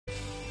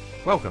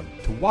Welcome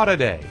to What a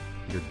Day,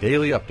 your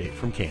daily update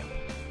from camp.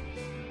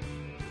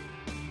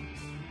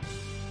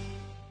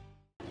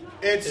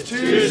 It's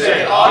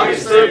Tuesday,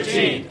 August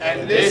 13th,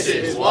 and this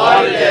is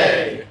What a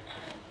Day!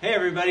 Hey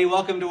everybody,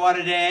 welcome to What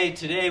a Day.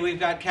 Today we've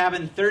got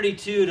Cabin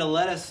 32 to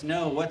let us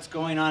know what's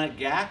going on at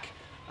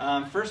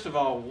GAC. First of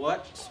all,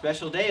 what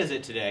special day is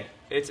it today?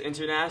 It's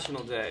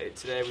International Day.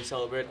 Today we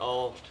celebrate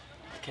all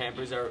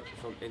campers are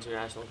from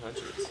international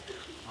countries.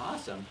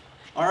 Awesome.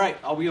 All right,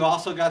 we've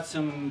also got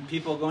some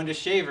people going to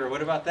Shaver.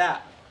 What about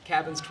that?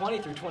 Cabins 20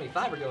 through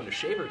 25 are going to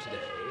Shaver today.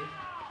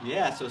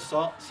 Yeah,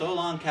 so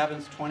long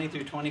cabins 20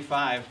 through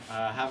 25.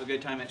 Have a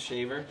good time at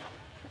Shaver.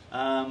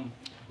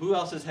 Who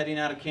else is heading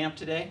out of camp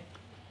today?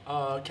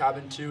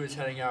 Cabin 2 is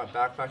heading out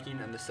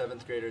backpacking, and the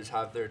 7th graders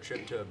have their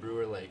trip to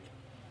Brewer Lake.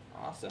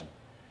 Awesome.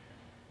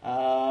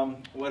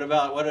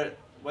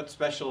 What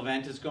special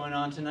event is going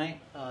on tonight?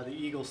 The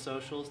Eagle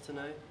Socials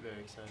tonight. Very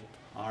excited.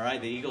 All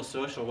right, the Eagle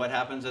Social. What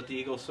happens at the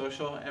Eagle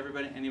Social?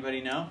 Anybody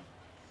know?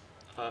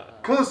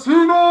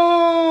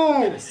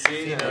 Casino!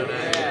 Casino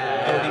night.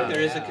 I think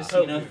there is a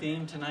casino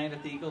theme tonight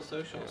at the Eagle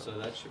Social, so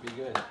that should be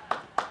good.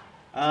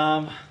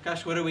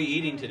 Gosh, what are we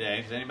eating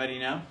today? Does anybody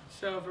know?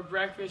 So for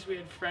breakfast we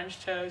had French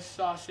toast,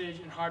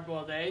 sausage, and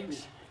hard-boiled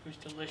eggs. It was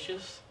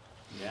delicious.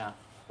 Yeah.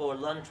 For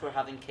lunch, we're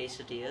having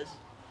quesadillas.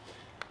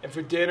 And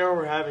for dinner,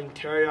 we're having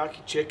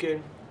teriyaki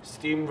chicken,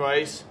 steamed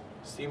rice,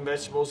 steamed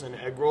vegetables, and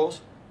egg rolls.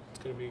 It's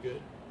going to be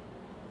good.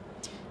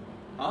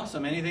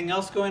 Awesome. Anything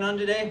else going on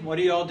today? What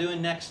are you all doing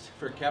next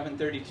for Cabin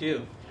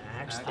 32?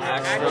 Axe throwing.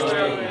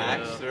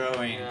 Axe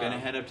throwing. Yeah. Gonna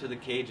head up to the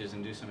cages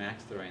and do some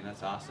axe throwing.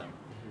 That's awesome.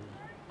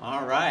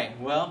 All right.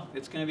 Well,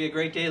 it's going to be a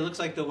great day. It looks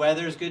like the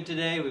weather's good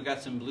today. We've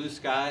got some blue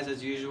skies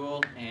as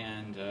usual,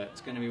 and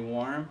it's going to be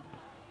warm.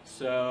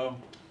 So,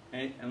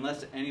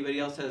 unless anybody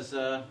else has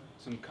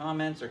some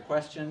comments or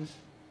questions,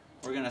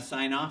 we're going to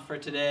sign off for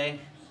today.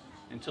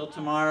 Until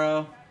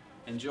tomorrow,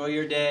 enjoy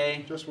your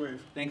day. Just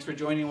wave. Thanks for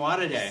joining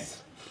What a Day.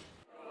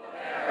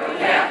 What a